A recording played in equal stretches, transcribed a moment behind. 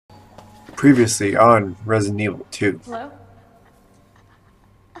Previously on Resident Evil 2. Hello?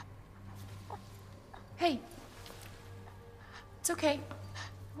 Hey. It's okay.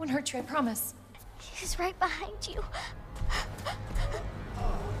 I won't hurt you, I promise. He's right behind you.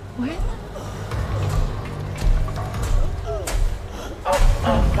 What?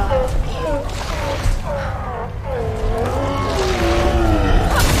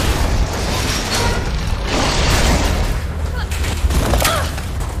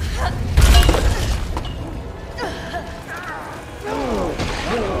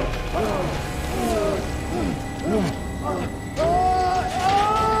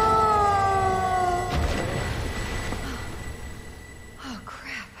 Oh,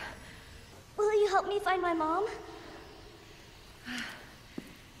 crap. Will you help me find my mom?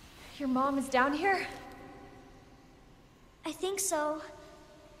 Your mom is down here? I think so.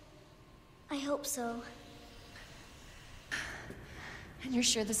 I hope so. And you're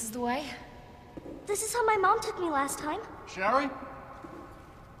sure this is the way? This is how my mom took me last time. Sherry?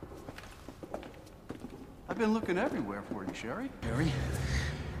 I've been looking everywhere for you, Sherry. Sherry,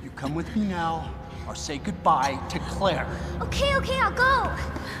 you come with me now, or say goodbye to Claire. Okay, I'll go.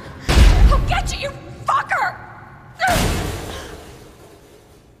 I'll get you, you fucker!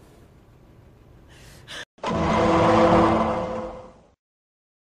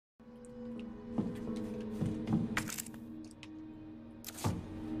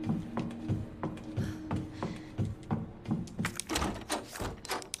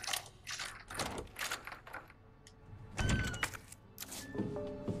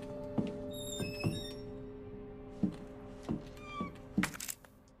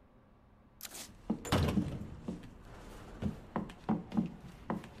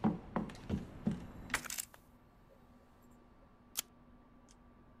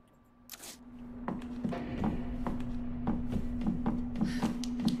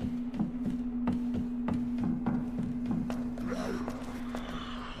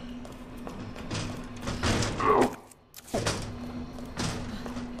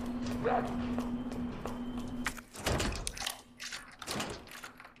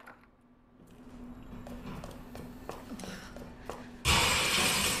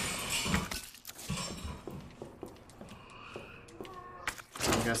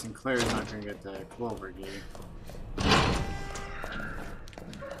 I'm guessing Claire's not gonna get the Clover game.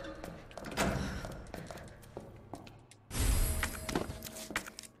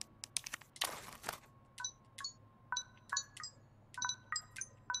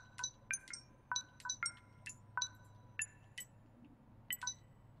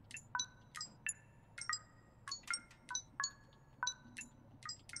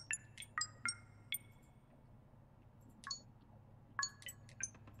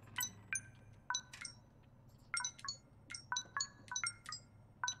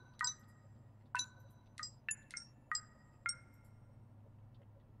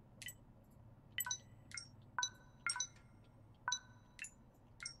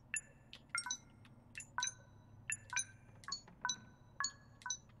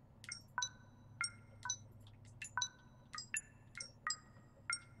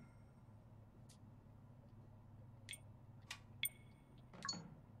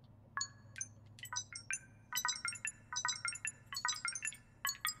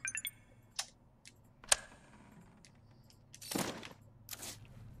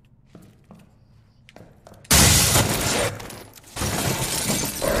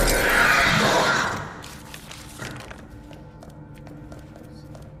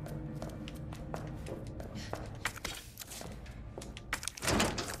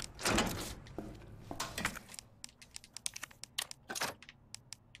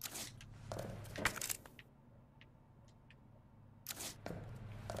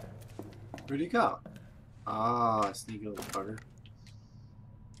 Where'd he go? Ah, sneaky little bugger.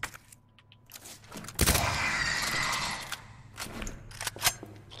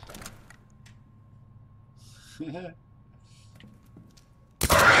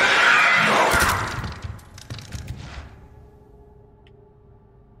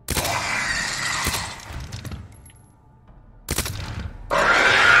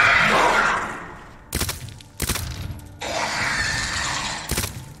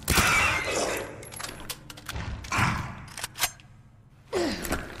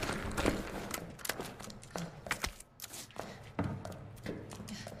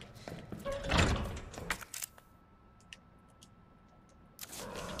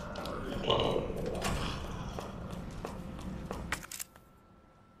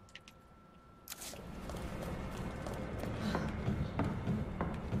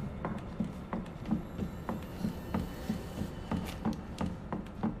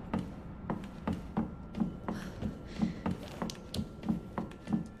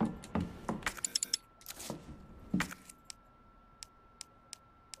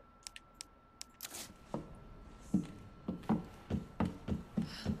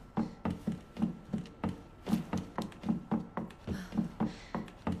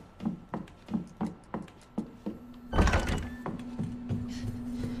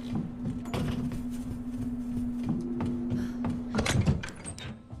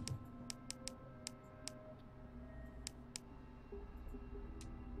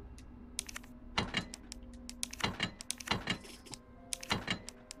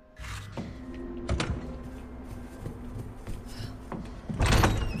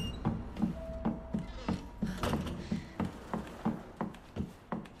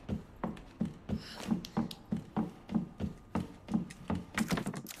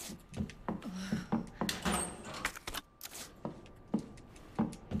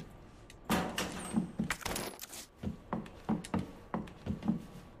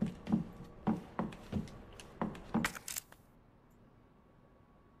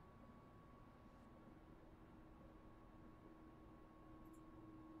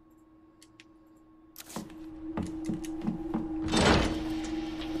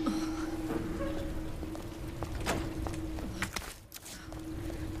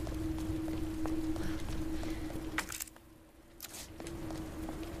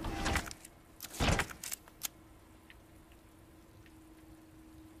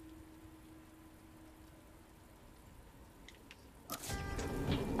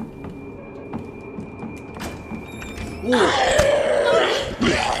 What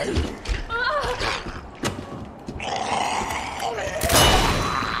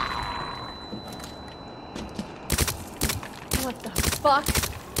the fuck?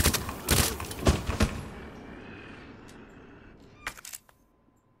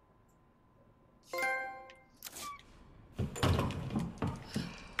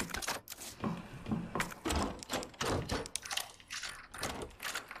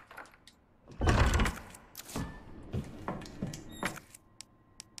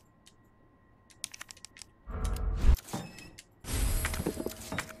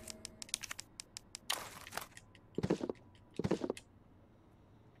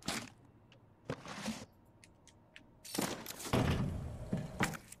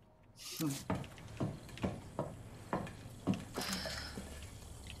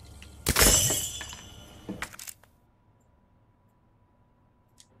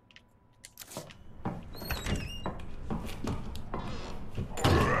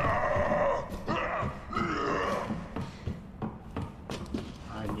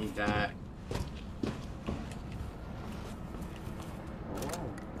 I need that. Oh.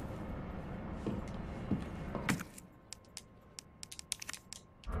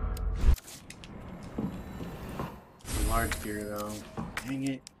 It's a large gear though. Dang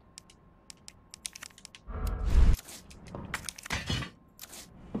it.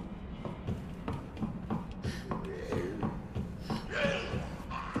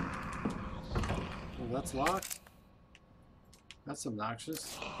 Oh, that's locked. That's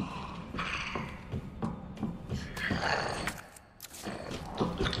obnoxious.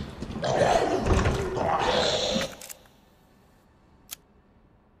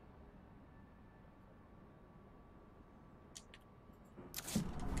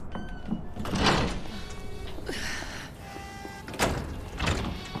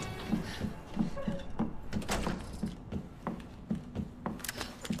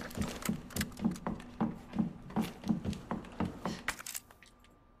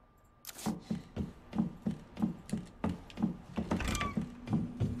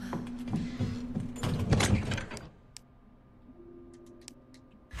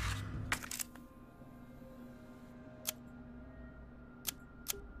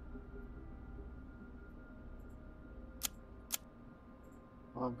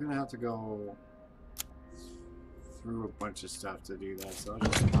 Well, I'm gonna have to go through a bunch of stuff to do that, so I'll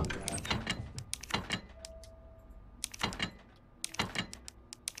just log that.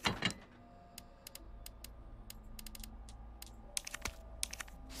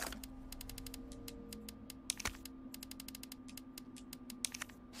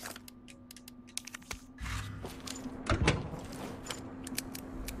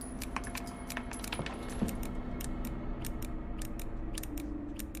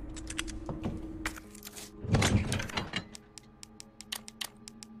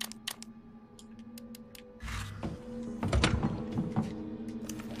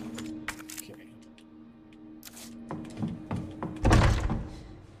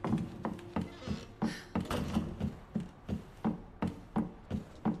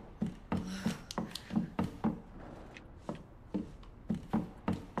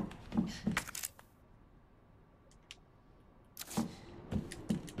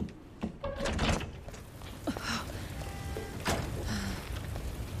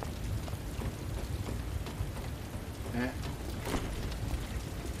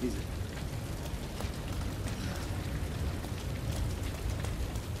 Easy.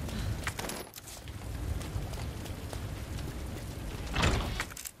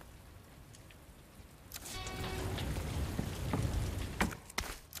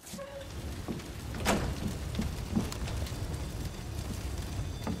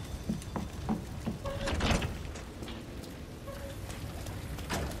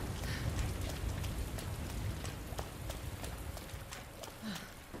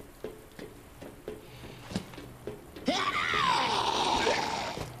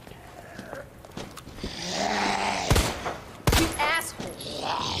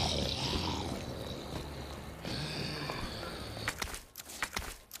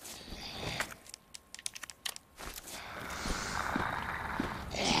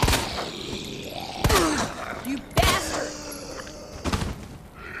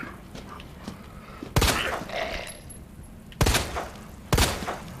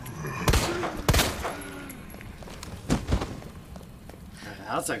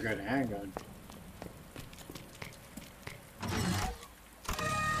 That's a good handgun.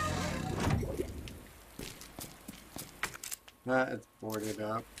 It's boarded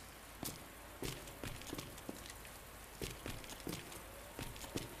up.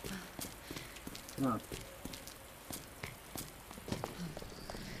 Huh.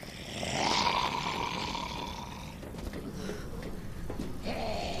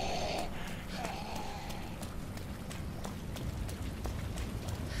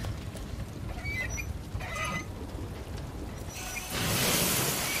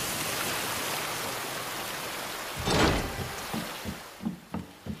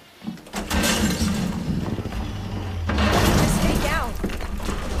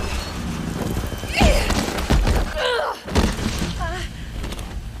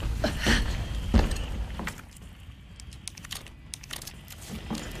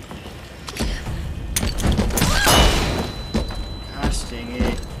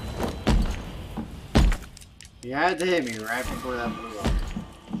 You had to hit me right before that blew up.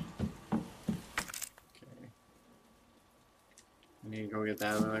 Okay. I need to go get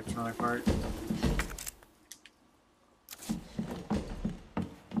that electronic part.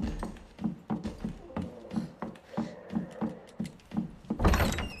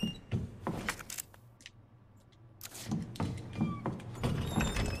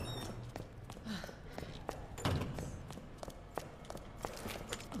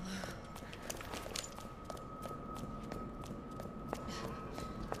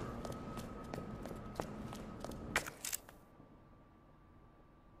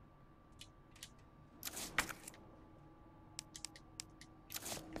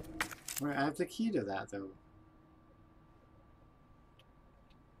 Wait, I have the key to that though.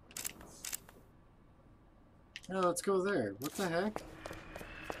 Yeah, let's go there. What the heck?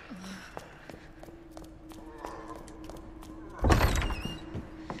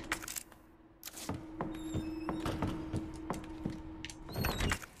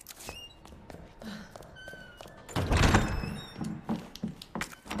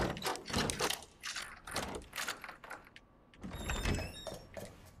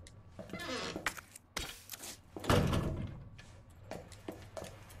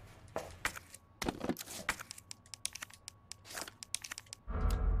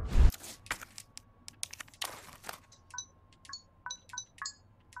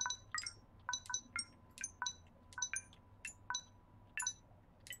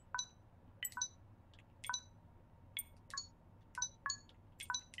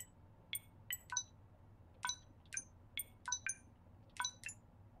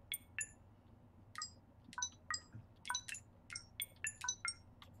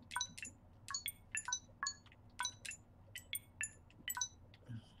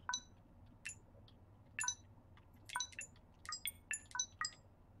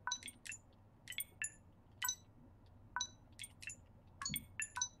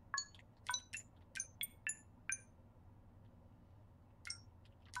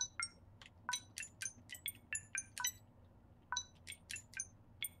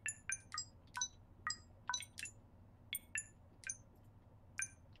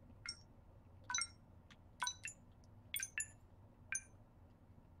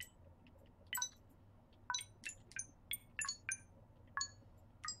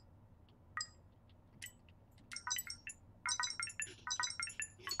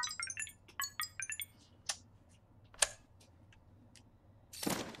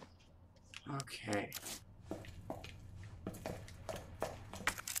 Okay.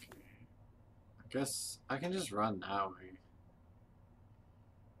 I guess I can just run now.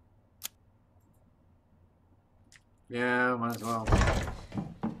 Yeah, might as well.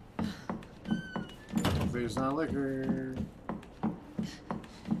 Hopefully it's not liquor.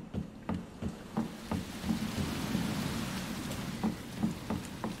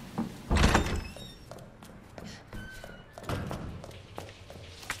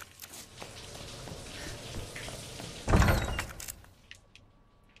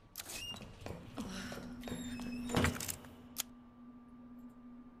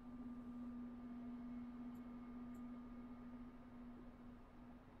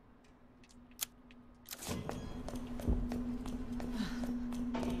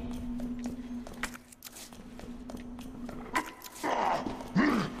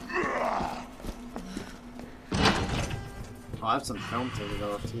 I have some film to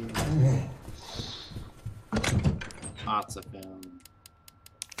develop too. Lots of film.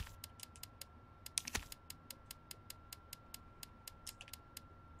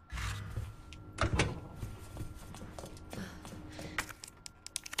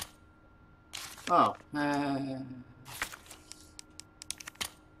 Oh.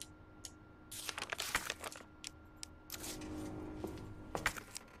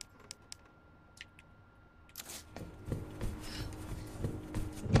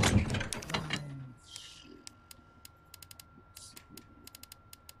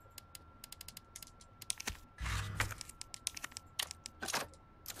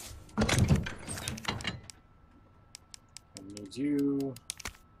 You.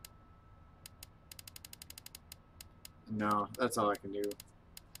 No, that's all I can do.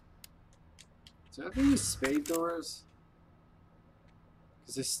 So I have to use spade doors?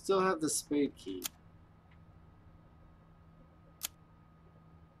 Because I still have the spade key.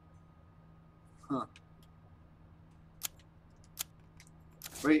 Huh.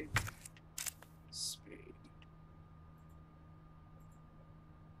 Wait. Spade.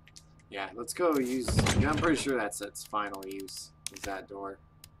 Yeah, let's go use... Yeah, I'm pretty sure that's its final use, is that door.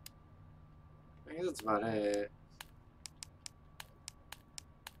 I guess that's about it.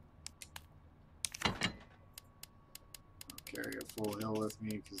 carry a full hill with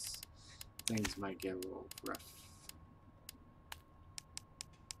me because things might get a little rough.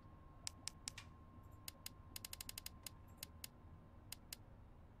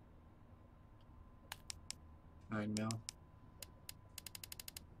 I know.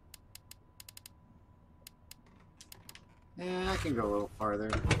 Yeah, I can go a little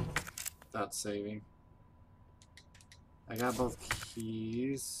farther without saving. I got both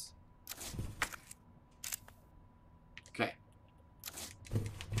keys. Okay.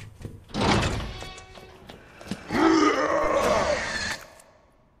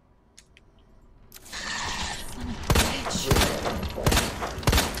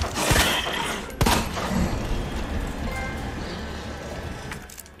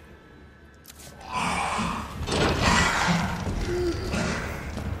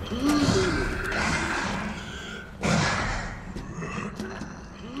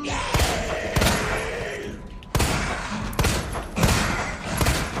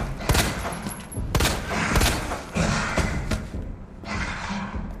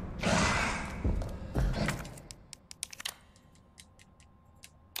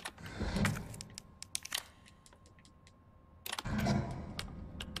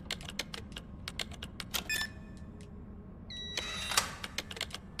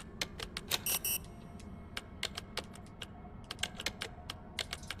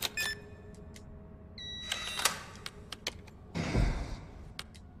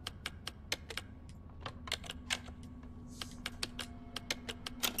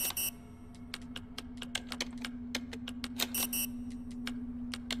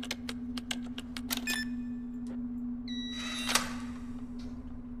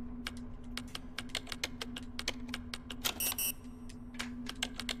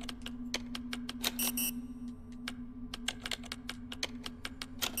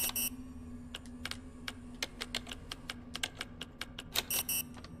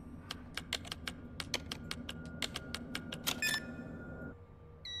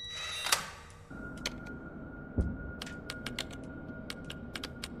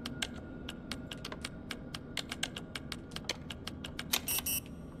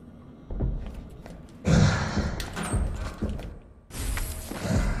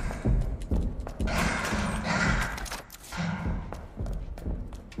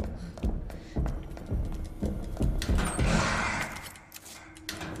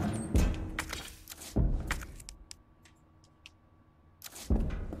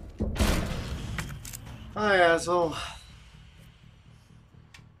 Hi, asshole.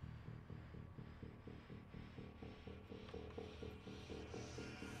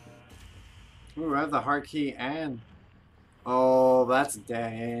 Ooh, I have the heart key and... Oh, that's a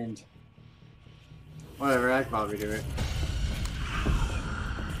dead end. Whatever, I can probably do it.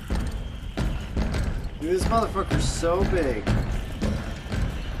 Dude, this motherfucker's so big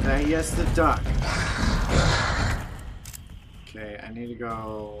that he has to duck. Okay, I need to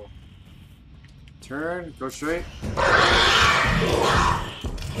go... Turn, go straight. And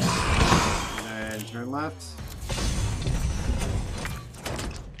then turn left.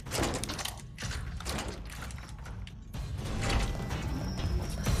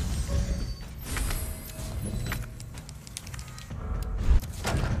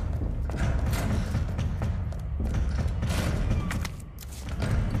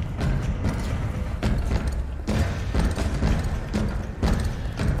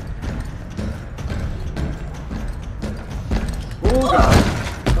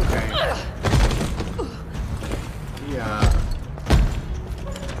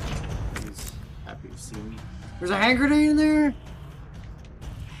 There's a hand grenade in there?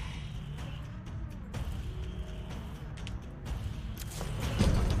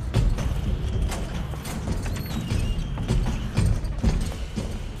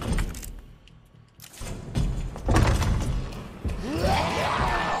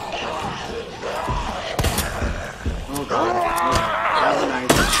 Oh god. That was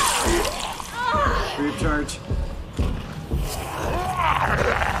nice. Free charge.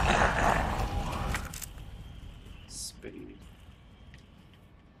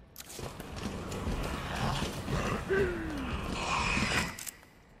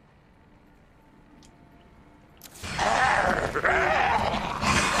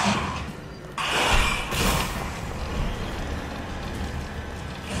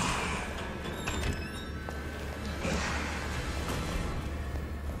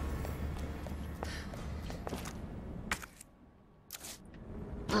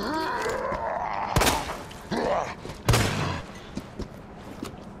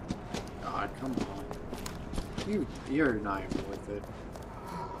 You're not even worth it.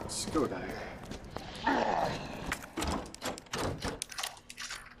 Just go die.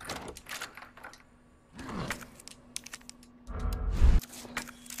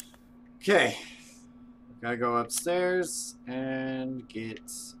 Okay. Gotta go upstairs and get...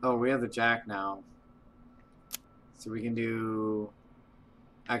 Oh, we have the jack now. So we can do...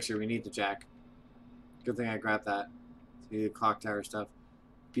 Actually, we need the jack. Good thing I grabbed that. To do the clock tower stuff.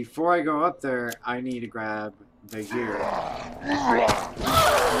 Before I go up there, I need to grab the gear. Are you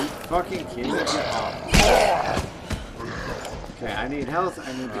fucking kidding me? Get off. Okay, I need health.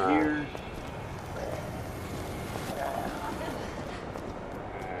 I need the gear.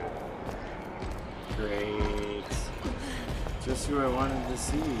 Great. Just who I wanted to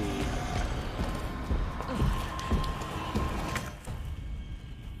see.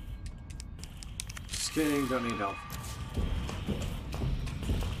 Just kidding, don't need help.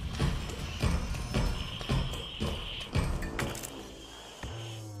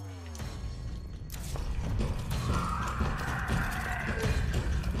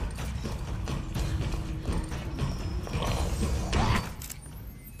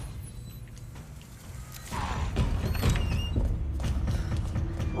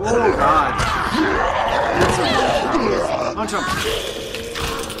 Oh god. That's a real punch him.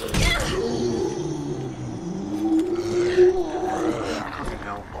 Okay,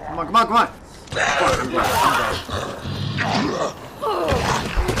 no. Come on, come on, come on. Fuck, I'm dead. I'm dead.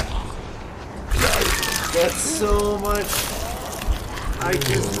 That's so much I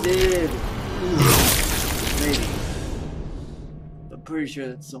just did. Maybe. I'm pretty sure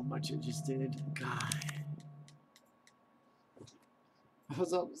that's so much I just did. God. I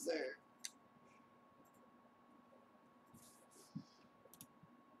was almost there.